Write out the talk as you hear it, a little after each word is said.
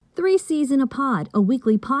3 C's in a Pod, a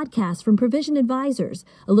weekly podcast from Provision Advisors.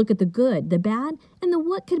 A look at the good, the bad, and the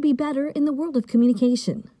what could be better in the world of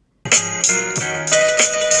communication.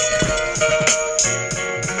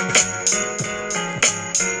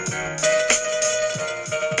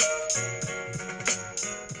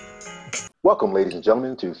 Welcome, ladies and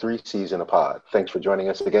gentlemen, to 3 C's in a Pod. Thanks for joining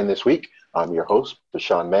us again this week. I'm your host,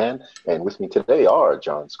 Bashan Mann, and with me today are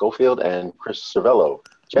John Schofield and Chris Cervello.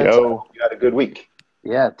 Gents, you had a good week.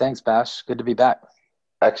 Yeah, thanks, Bash. Good to be back.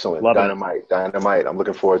 Excellent. Love Dynamite. I'm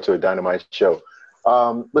looking forward to a dynamite show.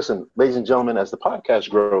 Listen, ladies and gentlemen, as the podcast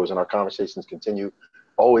grows and our conversations continue,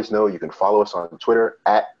 always know you can follow us on Twitter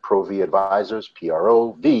at ProVAdvisors,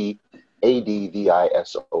 ProVAdvisors,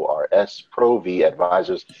 ProV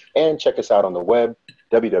Advisors, and check us out on the web,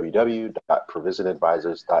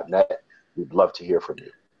 www.provisionadvisors.net. We'd love to hear from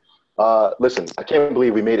you. Listen, I can't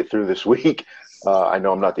believe we made it through this week. I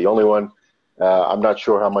know I'm not the only one. I'm not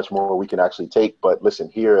sure how much more we can actually take, but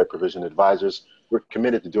listen, here at Provision Advisors, we're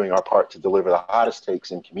committed to doing our part to deliver the hottest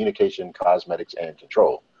takes in communication, cosmetics, and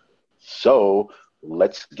control. So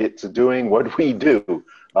let's get to doing what we do.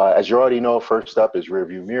 As you already know, first up is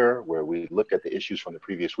Rearview Mirror, where we look at the issues from the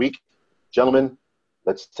previous week. Gentlemen,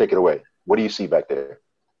 let's take it away. What do you see back there?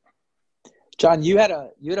 John, you had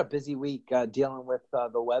a busy week dealing with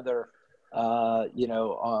the weather.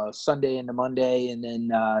 Sunday into Monday, and then,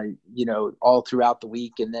 all throughout the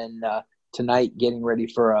week. And then tonight getting ready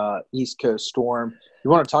for a East Coast storm.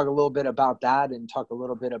 You want to talk a little bit about that and talk a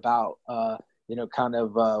little bit about,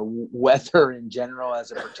 weather in general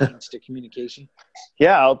as it pertains to communication?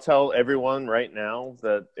 Yeah, I'll tell everyone right now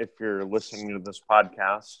that if you're listening to this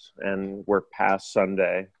podcast and we're past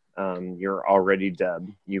Sunday, you're already dead.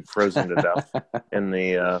 You've frozen to death in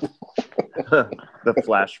the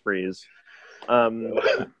flash freeze.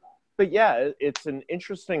 But yeah, it's an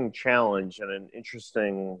interesting challenge and an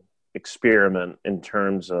interesting experiment in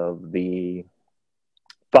terms of the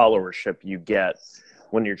followership you get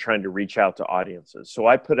when you're trying to reach out to audiences. So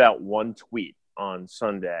I put out one tweet on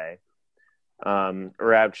Sunday,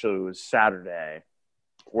 or actually it was Saturday,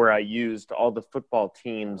 where I used all the football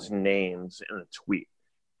teams' names in a tweet.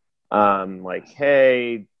 Like,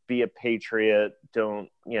 hey, be a patriot, don't,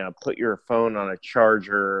 put your phone on a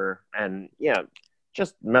charger, and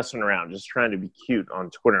just messing around, just trying to be cute on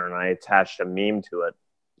Twitter. And I attached a meme to it,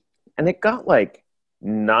 and it got like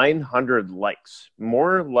 900 likes,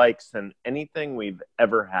 more likes than anything we've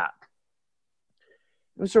ever had.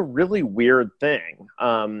 It was a really weird thing,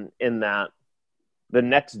 in that the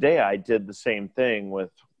next day I did the same thing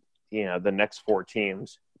with, the next 4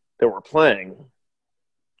 teams that were playing.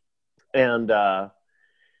 And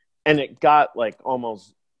it got like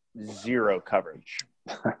almost zero coverage.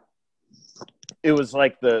 It was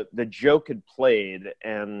like the joke had played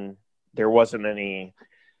and there wasn't any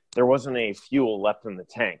fuel left in the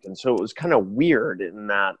tank. And so it was kind of weird in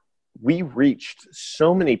that we reached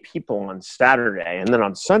so many people on Saturday. And then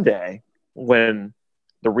on Sunday, when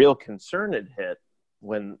the real concern had hit,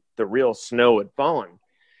 when the real snow had fallen,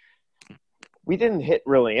 we didn't hit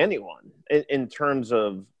really anyone in terms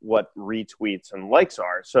of what retweets and likes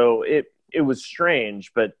are. So it was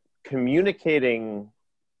strange, but communicating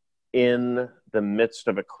in the midst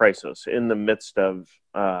of a crisis, in the midst of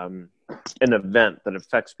an event that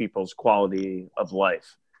affects people's quality of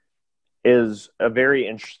life is a very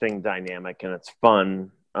interesting dynamic, and it's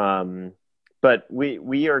fun. But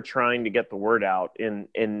we are trying to get the word out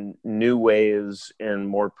in new ways, in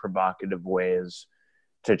more provocative ways,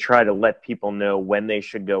 to try to let people know when they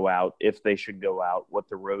should go out, if they should go out, what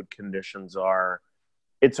the road conditions are.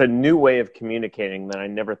 It's a new way of communicating that I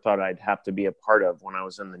never thought I'd have to be a part of when I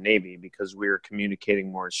was in the Navy, because we were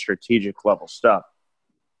communicating more strategic level stuff.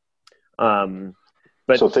 But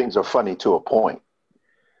so things are funny to a point.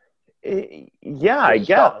 Yeah, I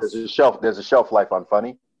guess. There's a shelf life on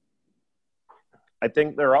funny. I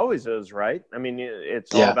think there always is, right? I mean,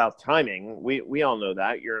 it's all about timing. We all know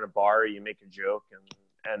that. You're in a bar, you make a joke,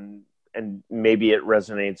 and maybe it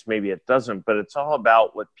resonates, maybe it doesn't, but it's all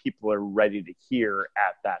about what people are ready to hear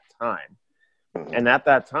at that time. Mm-hmm. And at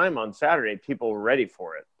that time on Saturday, people were ready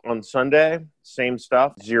for it. On Sunday, same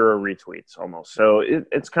stuff, 0 retweets almost. So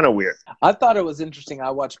it's kind of weird. I thought it was interesting.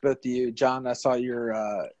 I watched both of you. John, I saw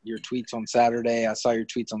your tweets on Saturday. I saw your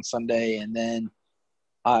tweets on Sunday. And then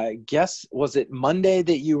I guess, was it Monday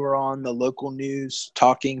that you were on the local news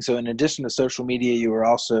talking? So in addition to social media, you were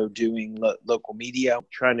also doing local media.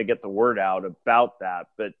 Trying to get the word out about that.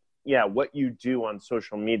 But yeah, what you do on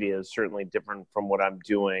social media is certainly different from what I'm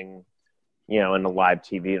doing, in a live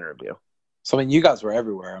TV interview. So, I mean, you guys were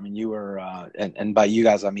everywhere. I mean, you were, and by you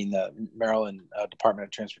guys, I mean the Maryland Department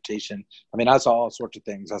of Transportation. I mean, I saw all sorts of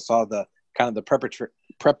things. I saw the kind of the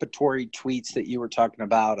preparatory tweets that you were talking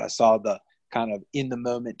about. I saw the kind of in the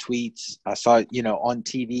moment tweets. I saw, on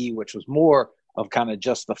TV, which was more of kind of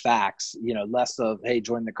just the facts, less of, hey,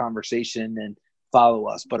 join the conversation and follow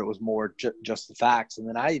us, but it was more just the facts. And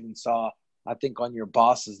then I even saw, I think on your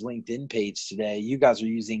boss's LinkedIn page today, you guys are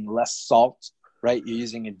using less salt, right? You're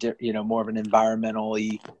using more of an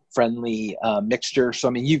environmentally friendly mixture. So,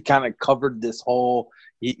 I mean, you've kind of covered this whole,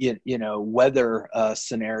 weather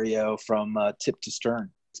scenario from tip to stern.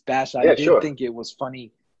 Bash, I did think it was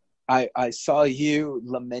funny. I saw you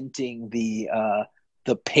lamenting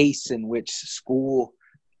the pace in which school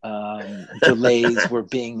delays were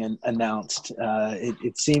being announced.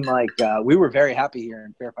 It seemed like we were very happy here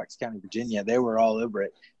in Fairfax County, Virginia. They were all over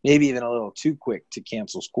it, maybe even a little too quick to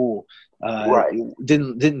cancel school. Right. It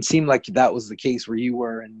didn't seem like that was the case where you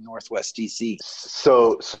were in Northwest DC.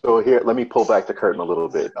 So here, let me pull back the curtain a little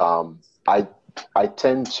bit. I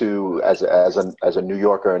tend to, as a New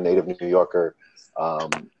Yorker, a native New Yorker,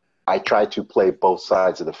 I try to play both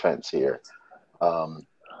sides of the fence here.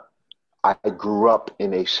 I grew up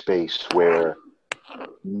in a space where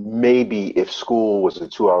maybe if school was a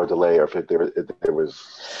 2-hour delay, or if there was,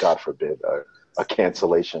 God forbid, a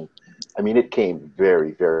cancellation, I mean, it came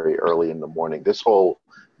very, very early in the morning. This whole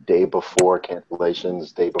day before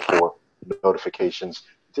cancellations, day before notifications,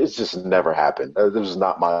 this just never happened. This was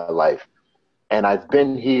not my life. And I've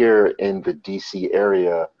been here in the DC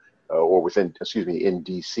area, in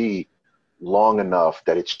DC, long enough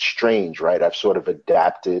that it's strange, right? I've sort of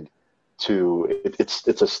adapted to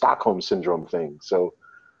it's a Stockholm syndrome thing. So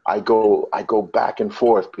I go back and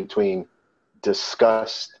forth between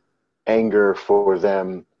disgust, anger for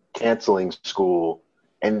them canceling school,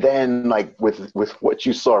 and then like with what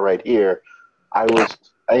you saw right here, I was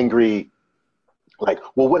angry. Like,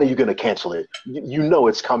 well, when are you going to cancel it? You know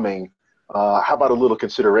it's coming. How about a little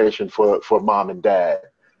consideration for mom and dad?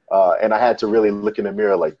 And I had to really look in the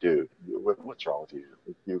mirror like, dude, what's wrong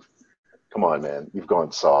with you? Come on, man. You've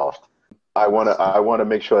gone soft. I want to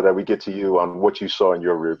make sure that we get to you on what you saw in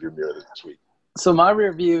your rearview mirror this week. So my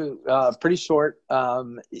review, pretty short.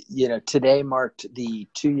 Today marked the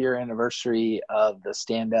 2-year anniversary of the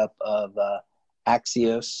stand-up of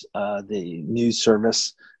Axios, the news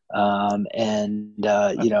service, I'm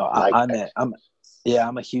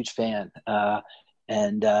a huge fan. I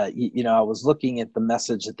was looking at the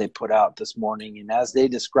message that they put out this morning, and as they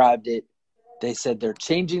described it, they said they're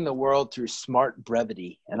changing the world through smart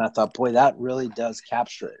brevity. And I thought, boy, that really does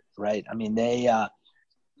capture it, right? I mean, they,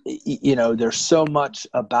 there's so much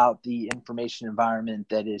about the information environment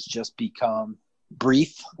that has just become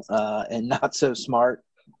brief and not so smart,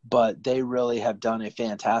 but they really have done a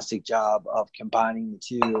fantastic job of combining the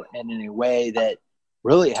two, and in a way that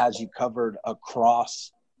really has you covered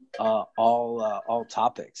across all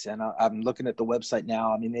topics. And I'm looking at the website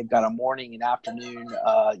now. I mean, they've got a morning and afternoon,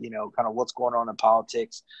 kind of what's going on in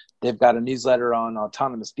politics. They've got a newsletter on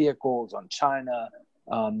autonomous vehicles, on China.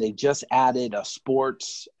 They just added a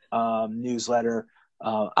sports newsletter.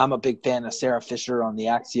 I'm a big fan of Sarah Fisher on the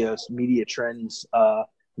Axios Media Trends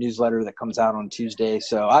newsletter that comes out on Tuesday.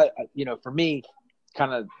 So for me,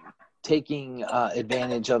 kind of taking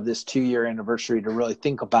advantage of this 2-year anniversary to really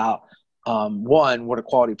think about one, what a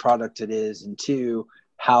quality product it is, and two,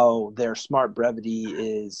 how their smart brevity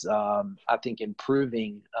is, I think,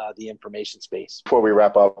 improving the information space. Before we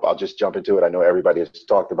wrap up, I'll just jump into it. I know everybody has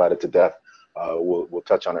talked about it to death. We'll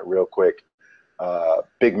touch on it real quick.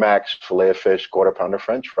 Big Macs, filet of fish, quarter pounder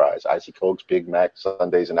French fries, icy Cokes, Big Mac,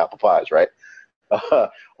 sundaes, and apple pies, right?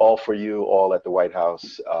 All for you, all at the White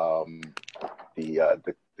House. The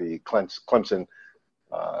Clemson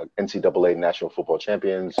NCAA National Football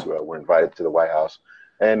Champions were invited to the White House,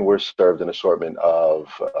 and we're served an assortment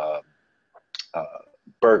of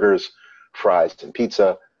burgers, fries, and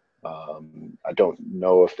pizza. I don't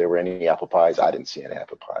know if there were any apple pies. I didn't see any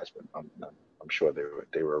apple pies, but I'm sure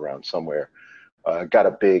they were around somewhere. Got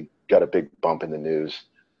a big bump in the news.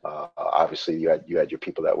 Obviously, you had your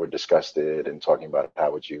people that were disgusted and talking about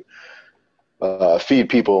how would you feed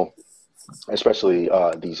people, especially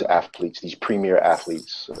these athletes, these premier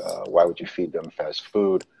athletes. Why would you feed them fast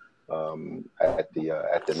food at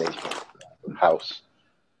the Nation House?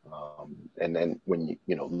 And then when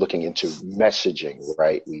looking into messaging,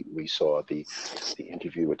 right? We saw the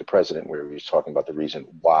interview with the president where he was talking about the reason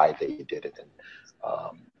why they did it, and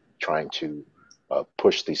trying to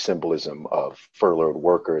push the symbolism of furloughed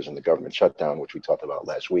workers and the government shutdown, which we talked about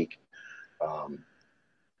last week.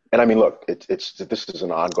 And I mean, look, this is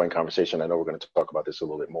an ongoing conversation. I know we're going to talk about this a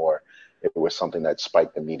little bit more. It was something that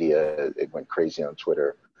spiked the media. It went crazy on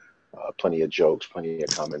Twitter. Plenty of jokes, plenty of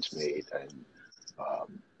comments made, and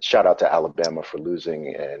shout out to Alabama for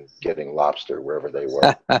losing and getting lobster wherever they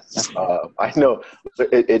were. I know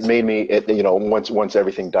it made me, once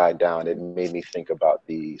everything died down, it made me think about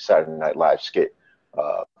the Saturday Night Live skit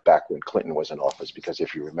back when Clinton was in office, because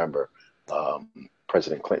if you remember,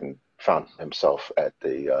 President Clinton found himself at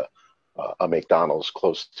a McDonald's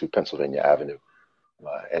close to Pennsylvania Avenue.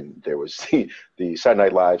 And there was the Saturday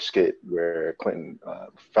Night Live skit where Clinton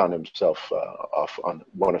found himself off on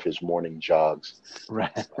one of his morning jogs.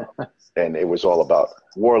 Right. And it was all about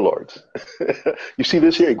warlords. You see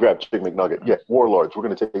this here? He grabbed Chicken McNugget. Yeah, warlords. We're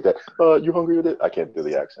going to take that. You hungry with it? I can't do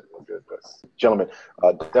the accent. I'm good. But gentlemen,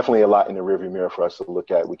 definitely a lot in the rearview mirror for us to look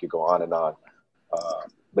at. We could go on and on.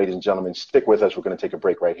 Ladies and gentlemen, stick with us. We're going to take a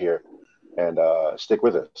break right here. And stick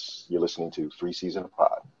with us. You're listening to 3 Season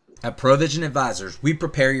Pod. At Provision Advisors, we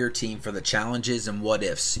prepare your team for the challenges and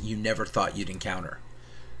what-ifs you never thought you'd encounter.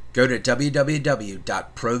 Go to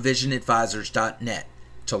www.provisionadvisors.net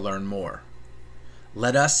to learn more.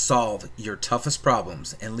 Let us solve your toughest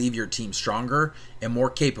problems and leave your team stronger and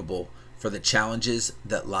more capable for the challenges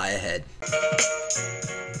that lie ahead.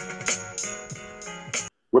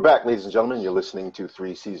 We're back, ladies and gentlemen. You're listening to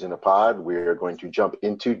 3 Season of Pod. We're going to jump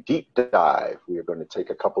into deep dive. We are going to take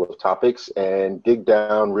a couple of topics and dig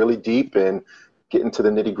down really deep and get into the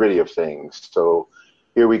nitty gritty of things. So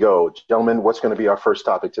here we go. Gentlemen, what's going to be our first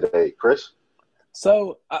topic today? Chris?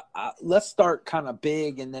 So let's start kind of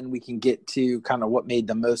big, and then we can get to kind of what made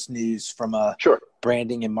the most news from a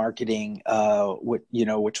branding and marketing,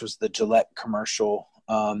 which was the Gillette commercial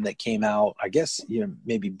that came out, I guess,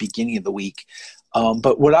 maybe beginning of the week.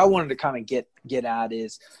 But what I wanted to kind of get at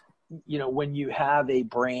is, when you have a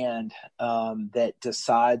brand that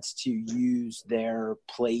decides to use their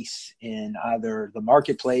place in either the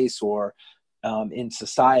marketplace or in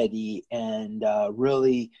society and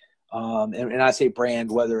really, and I say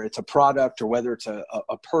brand, whether it's a product or whether it's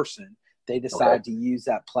a person, they decide to use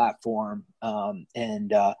that platform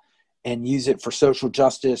and use it for social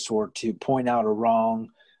justice or to point out a wrong.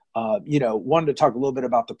 Wanted to talk a little bit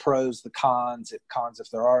about the pros, the cons if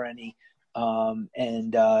there are any,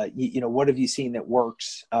 what have you seen that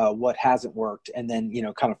works, what hasn't worked, and then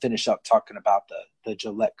kind of finish up talking about the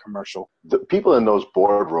Gillette commercial. The people in those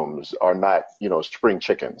boardrooms are not spring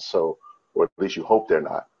chickens, so, or at least you hope they're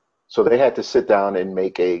not. So they had to sit down and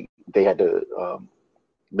make a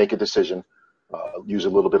decision, use a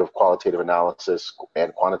little bit of qualitative analysis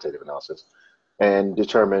and quantitative analysis, and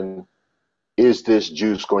determine, is this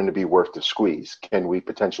juice going to be worth the squeeze? Can we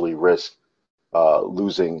potentially risk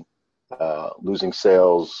losing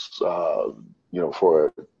sales,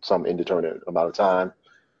 for some indeterminate amount of time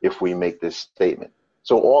if we make this statement?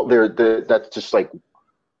 So that's just like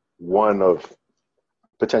one of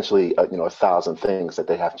potentially 1,000 things that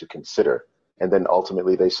they have to consider. And then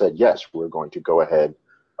ultimately they said, yes, we're going to go ahead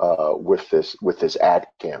with this ad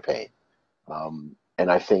campaign.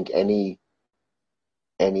 And I think any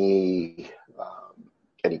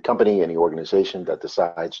company, any organization that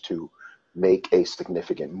decides to make a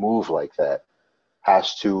significant move like that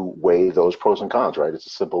has to weigh those pros and cons, right? It's a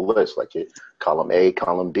simple list, like column A,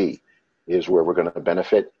 column B. Here's where we're going to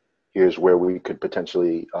benefit. Here's where we could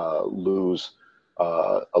potentially lose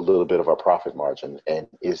a little bit of our profit margin. And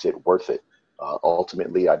is it worth it?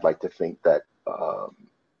 Ultimately, I'd like to think that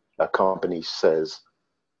a company says,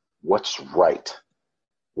 what's right?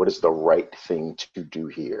 What is the right thing to do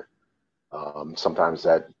here? Sometimes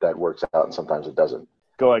that works out and sometimes it doesn't.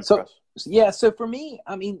 Go ahead, Chris. Yeah, so for me,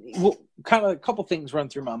 I mean, kind of a couple things run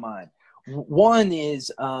through my mind. One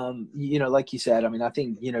is, like you said, I mean, I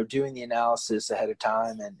think, doing the analysis ahead of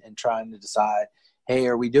time and trying to decide, hey,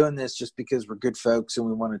 are we doing this just because we're good folks and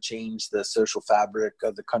we want to change the social fabric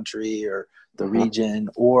of the country or the region,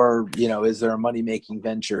 or, is there a money-making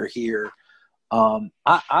venture here?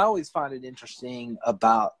 I always find it interesting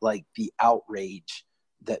about like the outrage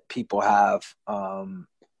that people have, and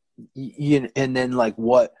then like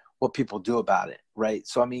what people do about it, right?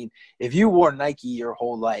 So, I mean, if you wore Nike your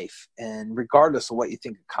whole life, and regardless of what you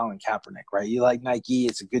think of Colin Kaepernick, right? You like Nike,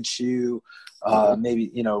 it's a good shoe,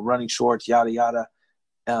 maybe, running shorts, yada, yada.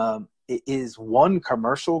 Is one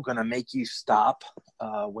commercial going to make you stop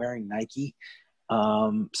wearing Nike?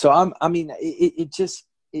 I'm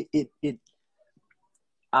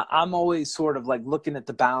always sort of like looking at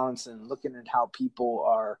the balance and looking at how people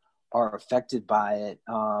are affected by it.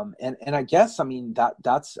 And I guess, I mean,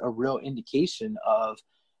 that's a real indication of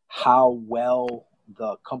how well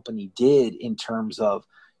the company did in terms of,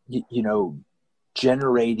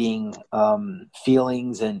 generating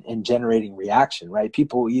feelings and generating reaction, right?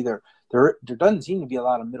 People either there doesn't seem to be a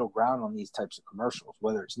lot of middle ground on these types of commercials,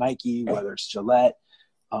 whether it's Nike, whether it's Gillette.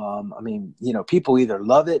 I mean, people either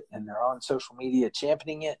love it and they're on social media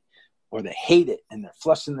championing it, or they hate it and they're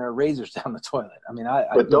flushing their razors down the toilet. I mean,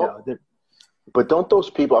 but don't those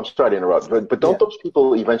people? I'm sorry to interrupt, but don't those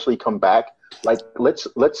people eventually come back? Like let's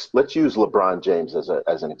use LeBron James as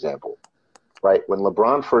an example, right? When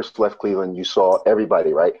LeBron first left Cleveland, you saw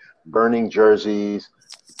everybody, right, burning jerseys,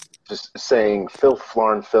 just saying filth,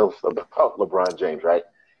 Florin filth about LeBron James, right?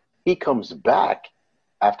 He comes back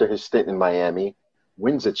after his stint in Miami,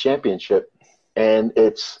 wins a championship, and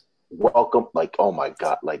it's welcome, like, oh my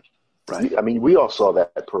God, like, right. I mean, we all saw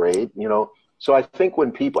that parade, So I think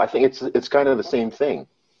it's kind of the same thing,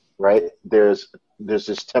 right? There's this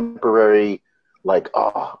temporary, like,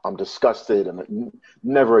 oh, I'm disgusted, and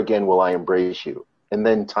never again will I embrace you. And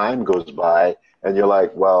then time goes by, and you're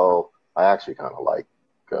like, well, I actually kind of like,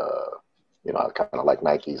 I kind of like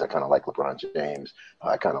Nikes. I kind of like LeBron James.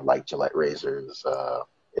 I kind of like Gillette razors.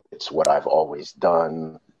 It's what I've always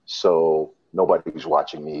done. So nobody's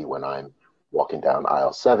watching me when I'm walking down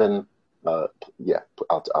aisle 7. Yeah,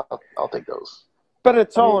 I'll take those. But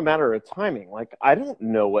it's all a matter of timing. Like, I don't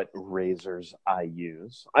know what razors I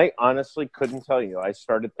use. I honestly couldn't tell you. I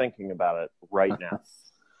started thinking about it right now.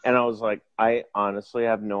 And I was like, I honestly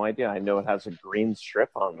have no idea. I know it has a green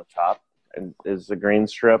strip on the top. And is the green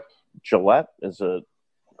strip Gillette? Is it?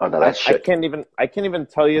 Oh, no, that's shit. I can't even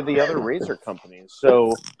tell you the other razor companies.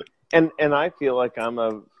 So, and I feel like I'm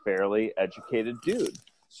a fairly educated dude.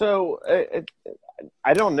 So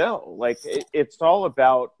I don't know. Like, it is all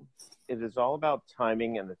about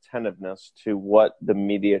timing and attentiveness to what the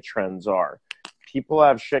media trends are. People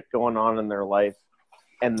have shit going on in their life,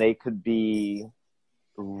 and they could be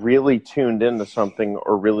really tuned into something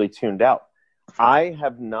or really tuned out. I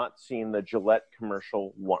have not seen the Gillette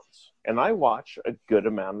commercial once, and I watch a good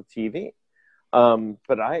amount of TV.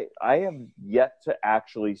 But I have yet to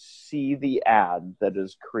actually see the ad that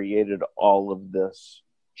has created all of this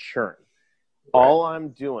churn. All I'm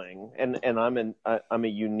doing, and I'm a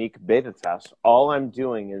unique beta test. All I'm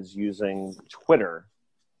doing is using Twitter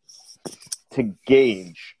to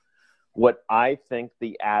gauge what I think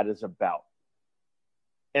the ad is about.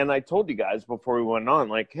 And I told you guys before we went on,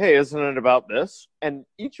 like, hey, isn't it about this? And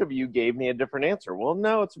each of you gave me a different answer. Well,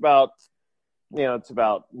 no, it's about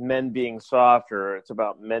men being soft, or it's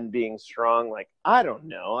about men being strong. Like, I don't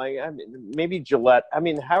know. I mean, maybe Gillette. I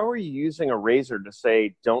mean, how are you using a razor to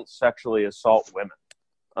say don't sexually assault women?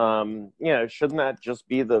 Shouldn't that just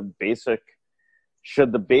be the basic?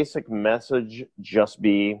 Should the basic message just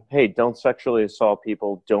be, hey, don't sexually assault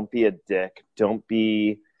people. Don't be a dick. Don't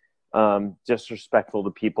be disrespectful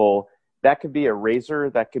to people. That could be a razor,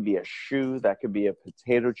 that could be a shoe, that could be a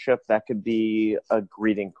potato chip, that could be a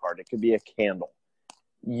greeting card, it could be a candle.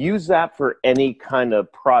 Use that for any kind of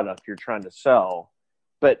product you're trying to sell.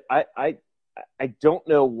 But I don't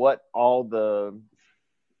know what all the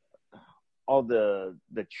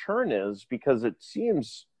churn is, because it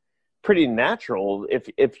seems pretty natural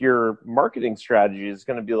if your marketing strategy is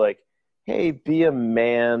going to be like, hey, be a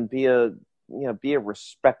man, be a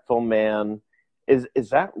respectful man. Is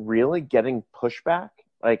that really getting pushback?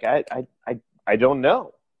 Like, I don't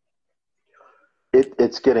know.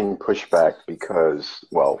 It's getting pushback because,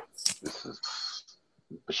 well, this is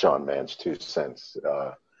Sean Mann's 2 cents.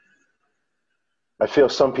 I feel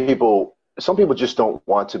some people just don't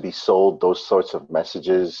want to be sold those sorts of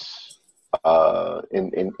messages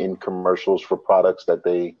in commercials for products that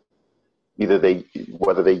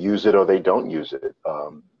whether they use it or they don't use it.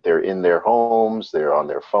 They're in their homes, they're on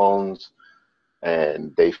their phones,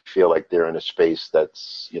 and they feel like they're in a space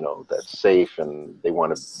that's safe, and they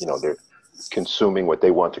want to, they're consuming what they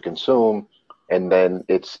want to consume, and then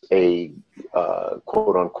it's a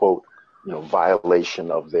quote unquote, violation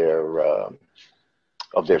of their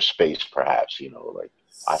space, perhaps. Like,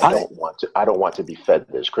 I don't want to be fed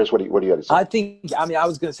this. Chris, what do you have to say? I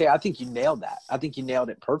was going to say, I think you nailed that. I think you nailed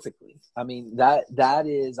it perfectly. I mean, that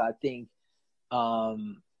is, I think,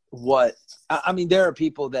 there are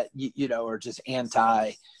people that are just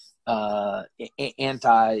anti the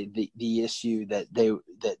issue that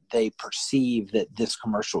they perceive that this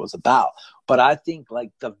commercial is about. But I think,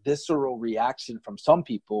 like, the visceral reaction from some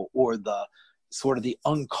people, or the sort of the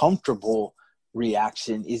uncomfortable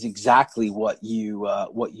reaction, is exactly what you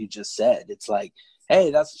just said. It's like,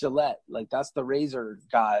 hey, that's Gillette, like, that's the razor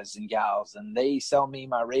guys and gals, and they sell me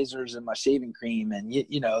my razors and my shaving cream, and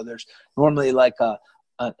there's normally like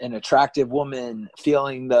an attractive woman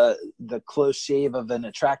feeling the close shave of an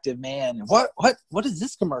attractive man. What is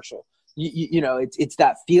this commercial? you know, it's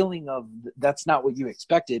that feeling of that's not what you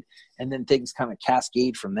expected, and then things kind of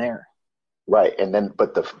cascade from there. Right. And then,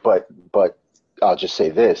 but I'll just say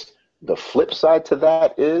this, the flip side to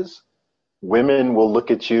that is women will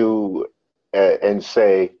look at you and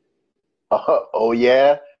say, oh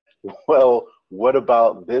yeah, well, what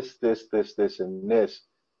about this, and this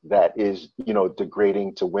that is, you know,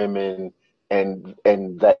 degrading to women, and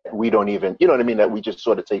that we don't even, you know what I mean, that we just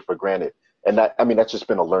sort of take for granted. And that, I mean, that's just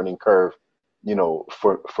been a learning curve, you know,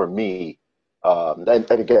 for me. And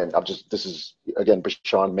again, this is again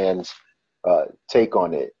Bashan Mann's take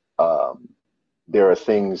on it. There are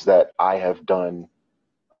things that I have done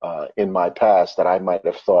in my past that I might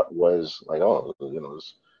have thought was like, oh, you know,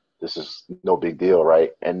 this is no big deal,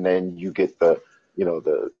 right? And then you get the, you know,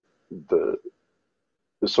 the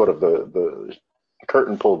sort of the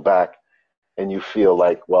curtain pulled back, and you feel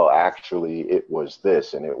like, well, actually, it was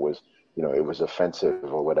this, and it was, you know, it was offensive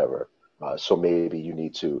or whatever. So maybe you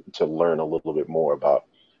need to learn a little bit more about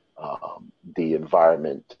the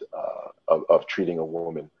environment of treating a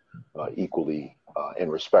woman equally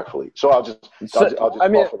and respectfully. So I'll just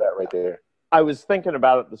offer that right there. I was thinking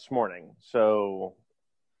about it this morning. So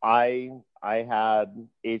I had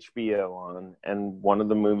HBO on, and one of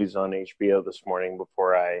the movies on HBO this morning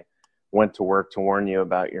before I went to work to warn you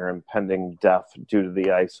about your impending death due to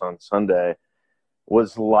the ice on Sunday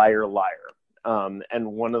was Liar Liar.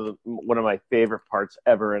 And one of my favorite parts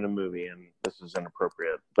ever in a movie, and this is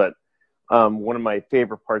inappropriate, but one of my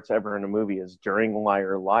favorite parts ever in a movie is during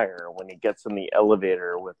Liar Liar, when he gets in the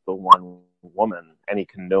elevator with the one woman and he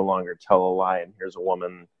can no longer tell a lie, and here's a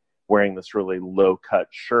woman wearing this really low-cut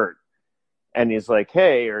shirt, and he's like,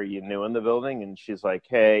 hey, are you new in the building? And she's like,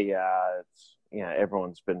 hey, yeah,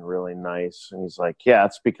 everyone's been really nice. And he's like, yeah,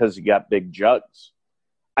 it's because you got big jugs.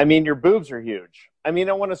 I mean, your boobs are huge. I mean,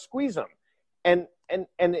 I want to squeeze them. And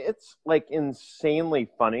it's like insanely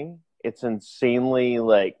funny. It's insanely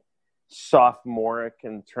like sophomoric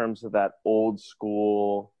in terms of that old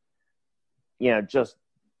school, you know, just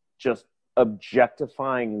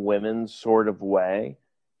objectifying women sort of way.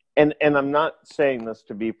 And I'm not saying this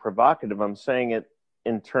to be provocative. I'm saying it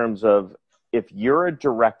in terms of, if you're a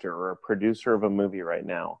director or a producer of a movie right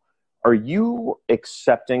now, are you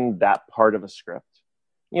accepting that part of a script?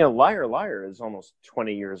 You know, Liar Liar is almost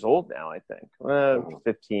 20 years old now, I think.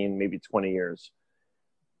 15, maybe 20 years.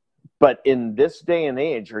 But in this day and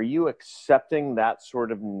age, are you accepting that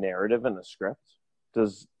sort of narrative in a script?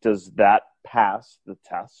 Does that pass the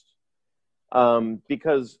test?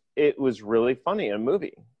 Because it was really funny in a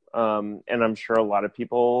movie. And I'm sure a lot of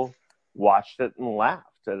people watched it and laughed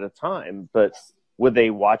at a time, but would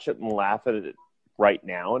they watch it and laugh at it right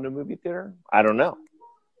now in a movie theater? I don't know.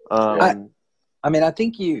 I mean, I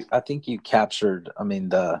think you captured, I mean,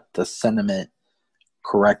 the sentiment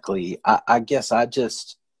correctly. I guess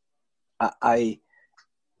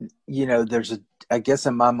you know, I guess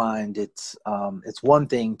in my mind, it's one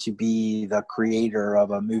thing to be the creator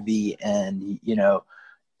of a movie and, you know,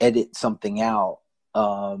 edit something out,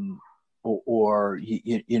 or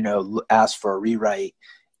you know, ask for a rewrite.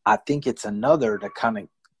 I think it's another to kind of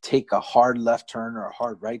take a hard left turn or a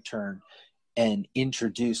hard right turn and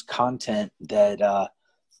introduce content that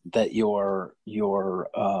your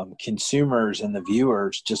consumers and the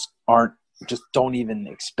viewers just don't even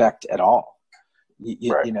expect at all.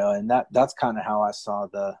 Right. You know, and that's kind of how I saw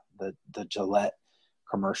the Gillette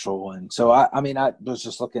commercial. And so I mean, I was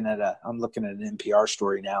just looking at I'm looking at an NPR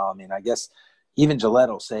story now. I mean, I guess even Gillette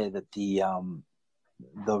will say that the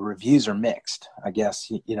reviews are mixed, I guess,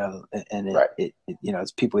 you know, and it you know,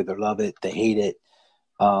 it's people either love it, they hate it.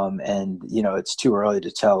 And, you know, it's too early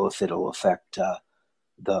to tell if it'll affect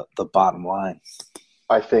the bottom line.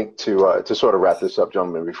 I think to sort of wrap this up,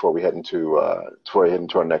 gentlemen, before we head into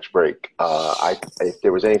our next break, if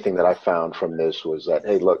there was anything that I found from this was that,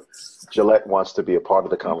 hey, look, Gillette wants to be a part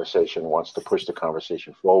of the conversation, wants to push the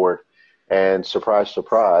conversation forward. And surprise,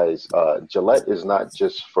 surprise, Gillette is not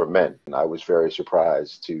just for men. And I was very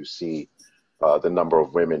surprised to see the number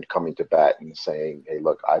of women coming to bat and saying, hey,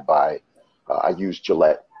 look, I use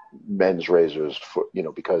Gillette men's razors for, you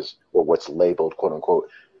know, because, or what's labeled, quote unquote,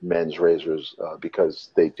 men's razors, because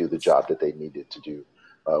they do the job that they needed to do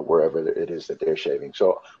wherever it is that they're shaving.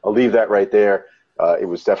 So I'll leave that right there. It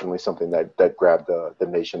was definitely something that grabbed the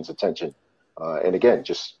nation's attention. And again,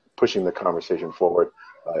 just pushing the conversation forward.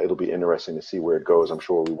 It'll be interesting to see where it goes. I'm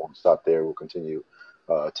sure we won't stop there. We'll continue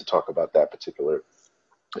to talk about that particular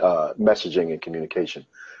messaging and communication.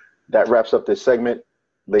 That wraps up this segment.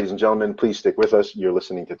 Ladies and gentlemen, please stick with us. You're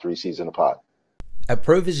listening to 3 C's in a Pod. At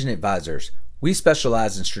Provision Advisors, we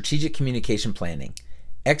specialize in strategic communication planning.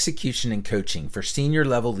 execution and coaching for senior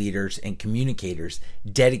level leaders and communicators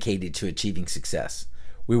dedicated to achieving success.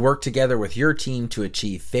 We work together with your team to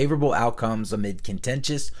achieve favorable outcomes amid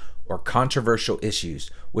contentious or controversial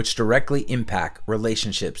issues which directly impact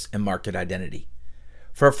relationships and market identity.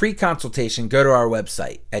 For a free consultation, go to our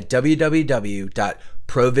website at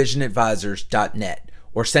www.provisionadvisors.net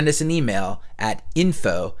or send us an email at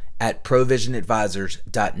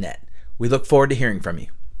info@provisionadvisors.net. We look forward to hearing from you.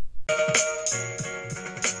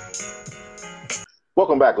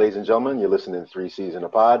 Welcome back, ladies and gentlemen. You're listening to 3 C's in a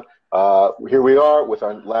Pod. Here we are with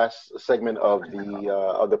our last segment of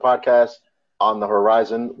the podcast. On the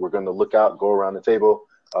horizon, we're going to look out, go around the table,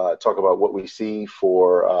 talk about what we see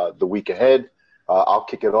for the week ahead. I'll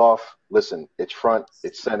kick it off. Listen, it's front,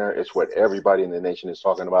 it's center, it's what everybody in the nation is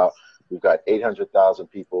talking about. We've got 800,000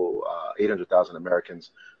 people, 800,000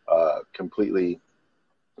 Americans completely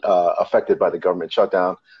affected by the government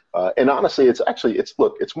shutdown. And honestly, it's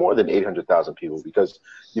more than 800,000 people, because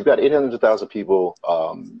you've got 800,000 people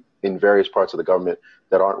in various parts of the government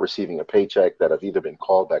that aren't receiving a paycheck, that have either been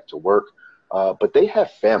called back to work, but they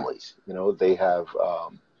have families. You know, they have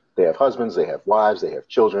husbands, they have wives, they have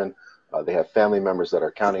children, they have family members that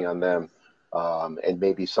are counting on them, and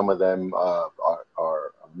maybe some of them are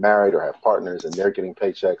married or have partners and they're getting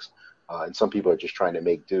paychecks, and some people are just trying to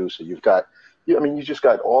make do. So you just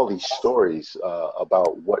got all these stories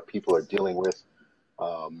about what people are dealing with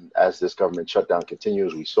as this government shutdown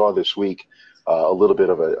continues. We saw this week a little bit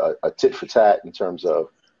of a tit for tat in terms of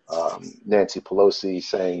Nancy Pelosi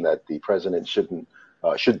saying that the president should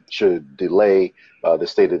delay the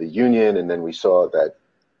State of the Union, and then we saw that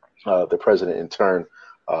the president in turn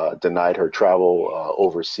denied her travel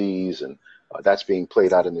overseas, and that's being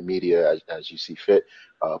played out in the media as you see fit.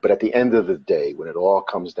 But at the end of the day, when it all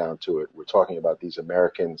comes down to it, we're talking about these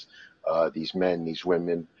Americans, these men, these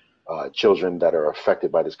women, children that are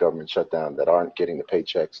affected by this government shutdown, that aren't getting the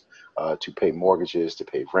paychecks to pay mortgages, to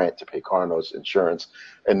pay rent, to pay car notes, insurance,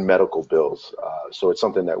 and medical bills. So it's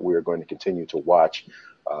something that we're going to continue to watch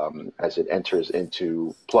as it enters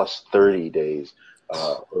into plus 30 days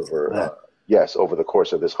over the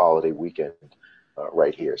course of this holiday weekend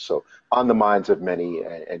right here. So on the minds of many,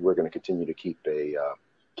 and we're going to continue to keep an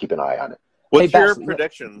eye on it. What's your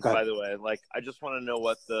prediction, by the way? Like, I just want to know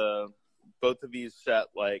what both of you set,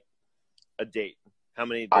 like, a date. How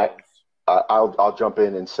many days? I'll jump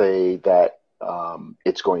in and say that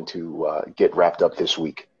it's going to get wrapped up this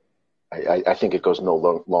week. I think it goes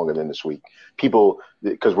no longer than this week. People,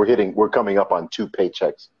 because we're coming up on 2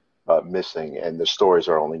 paychecks missing, and the stories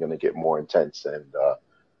are only going to get more intense. And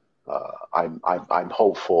I'm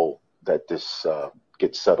hopeful that this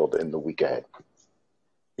gets settled in the week ahead.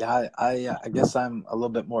 Yeah, I guess I'm a little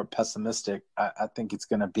bit more pessimistic. I think it's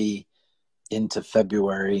going to be into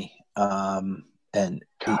February, and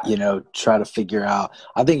try to figure out.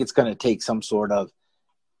 I think it's going to take some sort of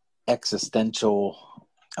existential.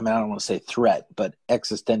 I mean, I don't want to say threat, but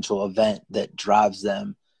existential event that drives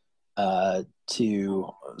them to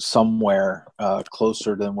somewhere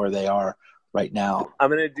closer than where they are right now. I'm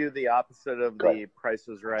going to do the opposite of the Price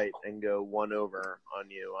is Right and go 1 over on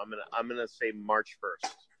you. I'm going to say March 1st.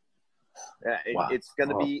 Wow. It's going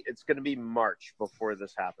to be March before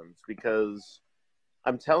this happens, because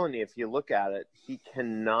I'm telling you, if you look at it, he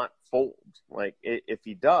cannot fold. Like, if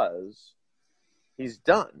he does, he's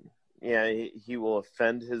done. Yeah, he will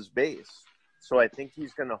offend his base. So I think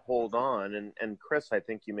he's going to hold on. And Chris, I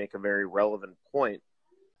think you make a very relevant point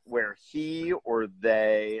where he or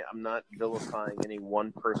they, I'm not vilifying any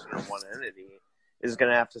one person or one entity, is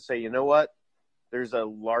going to have to say, you know what? There's a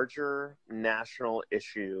larger national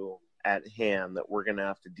issue at hand that we're going to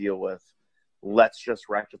have to deal with. Let's just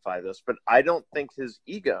rectify this. But I don't think his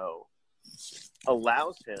ego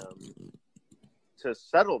allows him to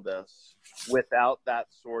settle this without that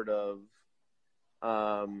sort of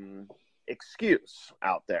excuse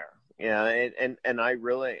out there. Yeah, and I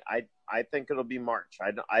think it'll be March.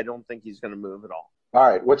 I don't think he's going to move at all. All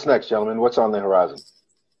right, what's next, gentlemen? What's on the horizon?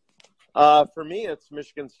 For me, it's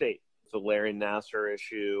Michigan State. It's a Larry Nassar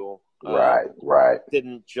issue. Right.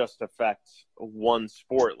 Didn't just affect one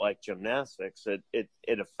sport like gymnastics. It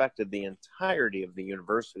affected the entirety of the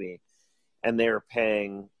university, and they are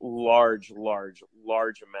paying large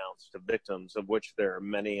amounts to victims, of which there are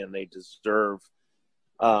many, and they deserve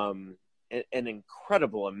an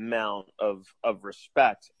incredible amount of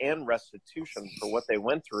respect and restitution for what they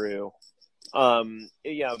went through.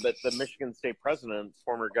 But the Michigan State president,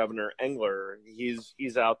 former Governor Engler,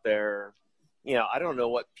 he's out there. I don't know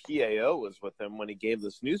what PAO was with him when he gave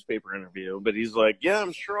this newspaper interview, but he's like, yeah,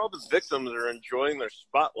 I'm sure all the victims are enjoying their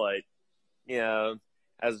spotlight.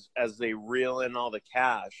 as they reel in all the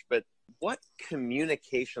cash. But what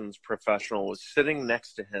communications professional was sitting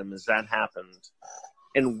next to him as that happened?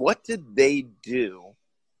 And what did they do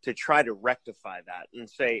to try to rectify that and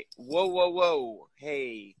say, whoa,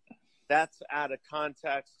 hey, that's out of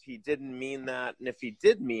context. He didn't mean that. And if he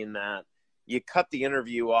did mean that, you cut the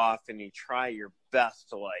interview off and you try your best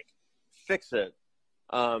to like fix it.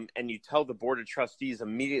 And you tell the board of trustees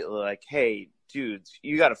immediately, like, hey, dudes,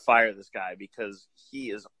 you got to fire this guy because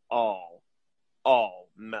he is all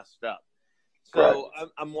messed up. So right.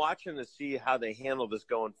 I'm watching to see how they handle this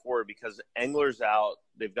going forward because Engler's out.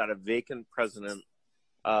 They've got a vacant president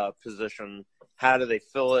position. How do they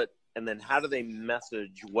fill it? And then how do they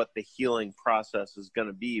message what the healing process is going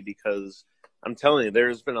to be? Because I'm telling you,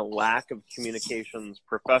 there's been a lack of communications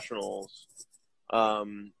professionals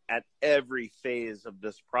at every phase of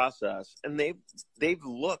this process, and they've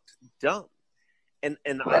looked dumb. And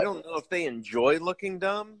right. I don't know if they enjoy looking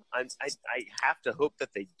dumb. I have to hope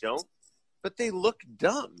that they don't, but they look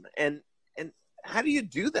dumb. And how do you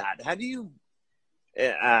do that? How do you?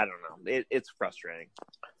 I don't know. It's frustrating.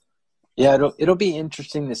 Yeah, it'll be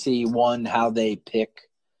interesting to see how they pick,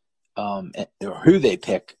 or who they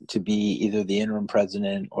pick to be either the interim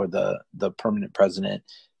president or the permanent president.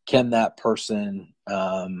 Can that person,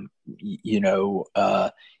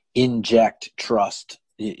 inject trust,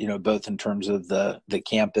 both in terms of the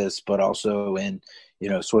campus, but also in,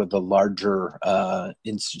 sort of the larger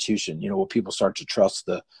institution? Will people start to trust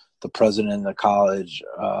the president of the college?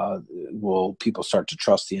 Will people start to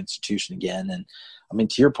trust the institution again? And I mean,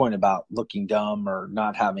 to your point about looking dumb or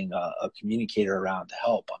not having a communicator around to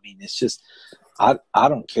help, I mean, it's just, I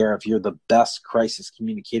don't care if you're the best crisis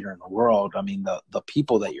communicator in the world. I mean, the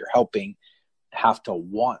people that you're helping have to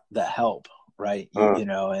want the help, right?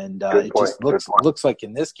 It just looks like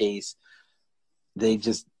in this case,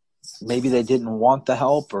 maybe they didn't want the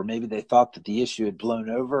help, or maybe they thought that the issue had blown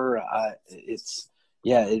over.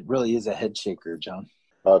 It really is a head shaker, John.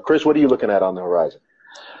 Chris, what are you looking at on the horizon?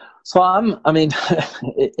 So a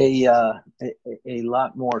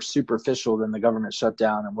lot more superficial than the government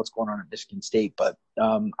shutdown and what's going on at Michigan State. But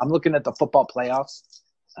I'm looking at the football playoffs.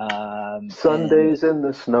 Sundays in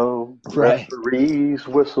the snow, right. Referees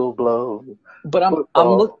whistle blow. But I'm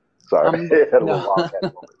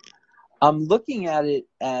looking at it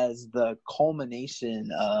as the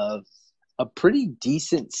culmination of a pretty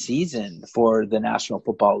decent season for the National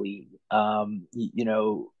Football League.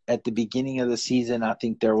 At the beginning of the season, I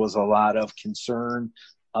think there was a lot of concern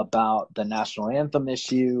about the national anthem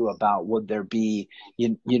issue, about would there be,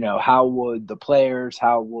 how would the players,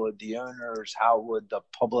 how would the owners, how would the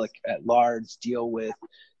public at large deal with,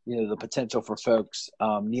 the potential for folks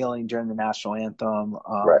kneeling during the national anthem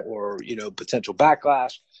right. or, potential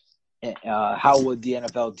backlash. How would the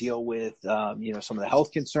NFL deal with, some of the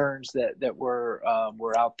health concerns that were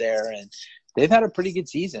out there? And they've had a pretty good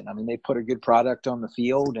season. I mean, they put a good product on the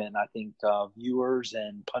field, and I think viewers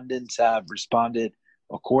and pundits have responded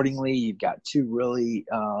accordingly. You've got two really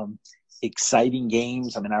exciting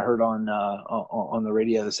games. I mean, I heard on the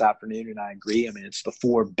radio this afternoon, and I agree. I mean, it's the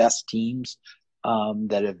four best teams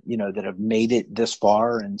that have made it this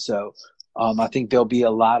far, and so. I think there'll be a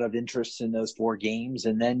lot of interest in those four games.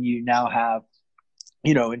 And then you now have,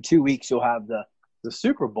 in 2 weeks, you'll have the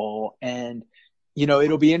Super Bowl. And,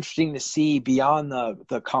 it'll be interesting to see beyond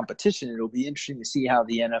the competition. It'll be interesting to see how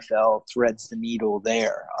the NFL threads the needle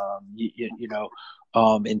there,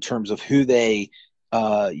 in terms of who they,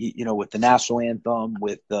 with the national anthem,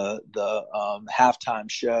 with the halftime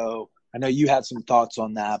show. I know you had some thoughts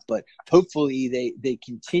on that, but hopefully they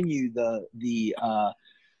continue the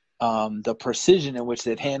precision in which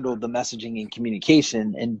they've handled the messaging and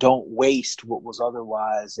communication, and don't waste what was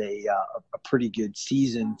otherwise a pretty good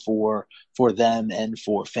season for them and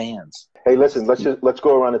for fans. Hey, listen, let's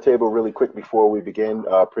go around the table really quick before we begin.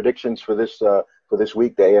 Predictions for this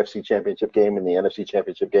week: the AFC Championship game and the NFC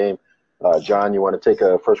Championship game. John, you want to take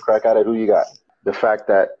a first crack at it? Who you got? The fact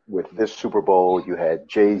that with this Super Bowl, you had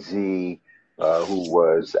Jay-Z, who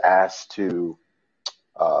was asked to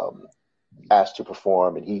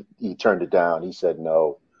perform, and he turned it down. He said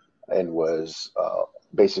no, and was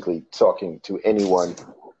basically talking to anyone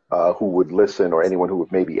who would listen, or anyone who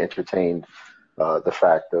would maybe entertain the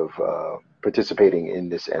fact of participating in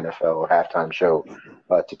this NFL halftime show,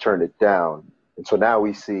 to turn it down. And so now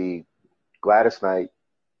we see Gladys Knight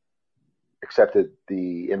accepted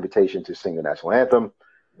the invitation to sing the national anthem,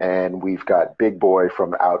 and we've got Big Boy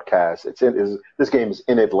from Outkast. This game is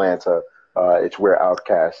in Atlanta. It's where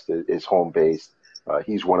Outkast is home based.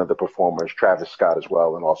 He's one of the performers, Travis Scott as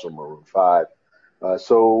well, and also Maroon 5.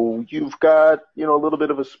 So you've got, a little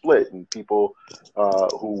bit of a split, and people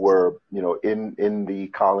who were, in the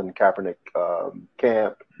Colin Kaepernick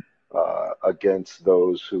camp against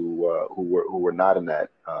those who were not in that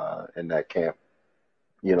camp.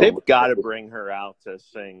 They've got to bring her out to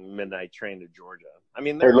sing "Midnight Train to Georgia." I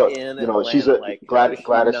mean, they're hey, look, in Atlanta. she's Gladys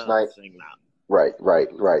Knight.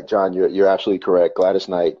 Right. John, you're absolutely correct. Gladys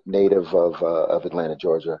Knight, native of Atlanta,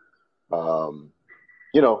 Georgia.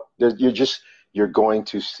 You're going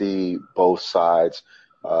to see both sides.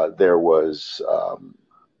 There was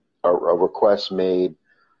a request made,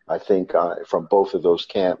 I think, from both of those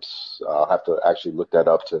camps. I'll have to actually look that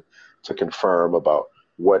up to confirm about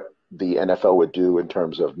what the NFL would do in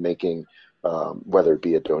terms of making, whether it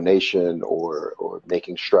be a donation or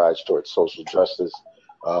making strides towards social justice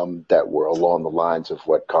that were along the lines of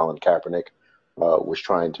what Colin Kaepernick was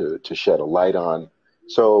trying to shed a light on.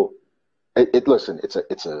 So, listen, it's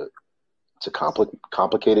a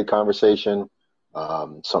complicated conversation.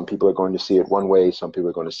 Some people are going to see it one way. Some people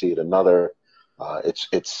are going to see it another.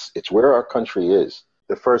 It's where our country is.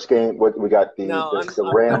 The first game, what we got the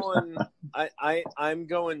Rams. I'm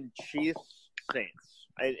going Chiefs Saints.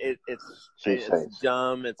 Chiefs Saints.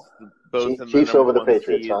 Dumb. It's both Chiefs over the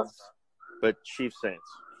Patriots, huh? But Chiefs Saints.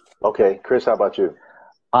 Okay, Chris, how about you?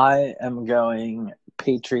 I am going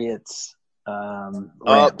Patriots. Rams.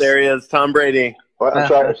 Oh, there he is, Tom Brady. Well, I'm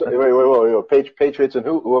sorry. Wait. Patriots and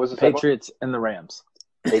who? What was the Patriots and the Rams.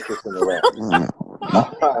 Patriots and the Rams.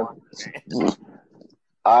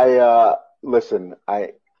 Listen.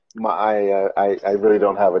 I really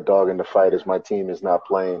don't have a dog in the fight as my team is not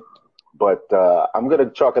playing, but I'm going to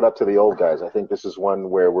chalk it up to the old guys. I think this is one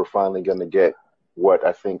where we're finally going to get what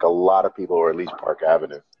I think a lot of people, or at least Park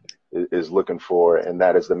Avenue, is looking for, and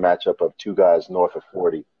that is the matchup of two guys north of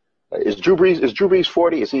 40. Is Drew Brees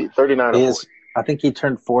 40? Is he 39 or 40? I think he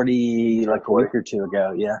turned 40 like a week or two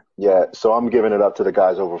ago. Yeah. Yeah. So I'm giving it up to the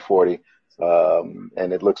guys over 40,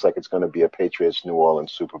 and it looks like it's going to be a Patriots New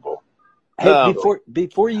Orleans Super Bowl. Hey,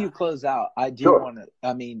 before you close out, I do want to.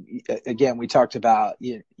 I mean, again, we talked about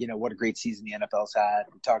what a great season the NFL's had.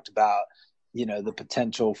 We talked about the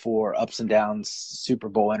potential for ups and downs Super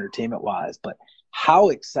Bowl entertainment wise, but how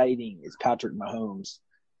exciting is Patrick Mahomes,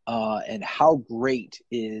 and how great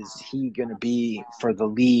is he going to be for the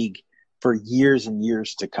league for years and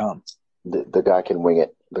years to come? The guy can wing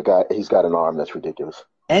it. He's got an arm that's ridiculous.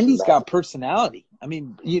 And he's got personality. I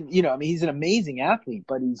mean, he's an amazing athlete,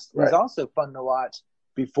 but he's also fun to watch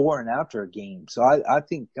before and after a game. So I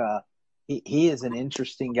think he is an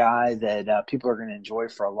interesting guy that people are going to enjoy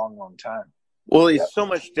for a long, long time. Well, he's so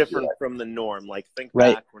much different from the norm. Like, think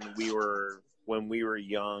back when we were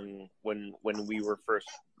young, when we were first,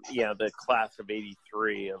 the class of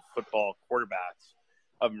 '83 of football quarterbacks,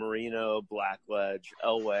 of Marino, Blackledge,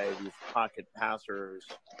 Elway, these pocket passers,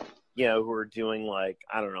 who are doing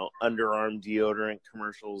underarm deodorant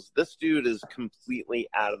commercials. This dude is completely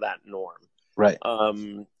out of that norm. Right.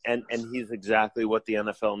 And he's exactly what the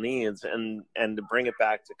NFL needs. And to bring it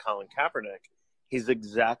back to Colin Kaepernick, he's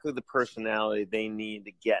exactly the personality they need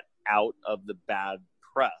to get out of the bad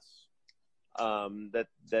press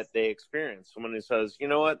that they experience. Someone who says, you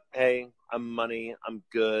know what, hey, I'm money, I'm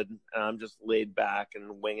good, and I'm just laid back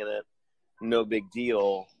and winging it, no big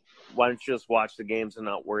deal. Why don't you just watch the games and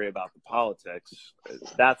not worry about the politics?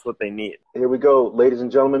 That's what they need. Here we go, ladies and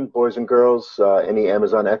gentlemen, boys and girls, any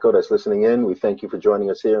Amazon Echo that's listening in, we thank you for joining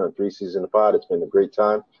us here on 3 Seasons in the Pod. It's been a great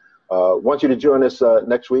time. Want you to join us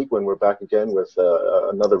next week when we're back again with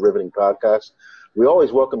another riveting podcast. We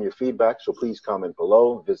always welcome your feedback, so please comment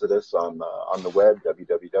below. Visit us on the web,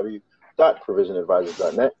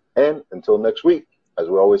 www.provisionadvisors.net. And until next week, as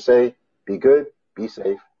we always say, be good, be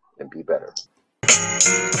safe, and be better.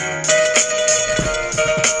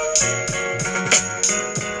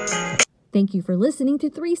 Thank you for listening to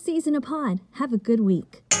 3 Seasons in a Pod. Have a good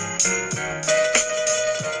week.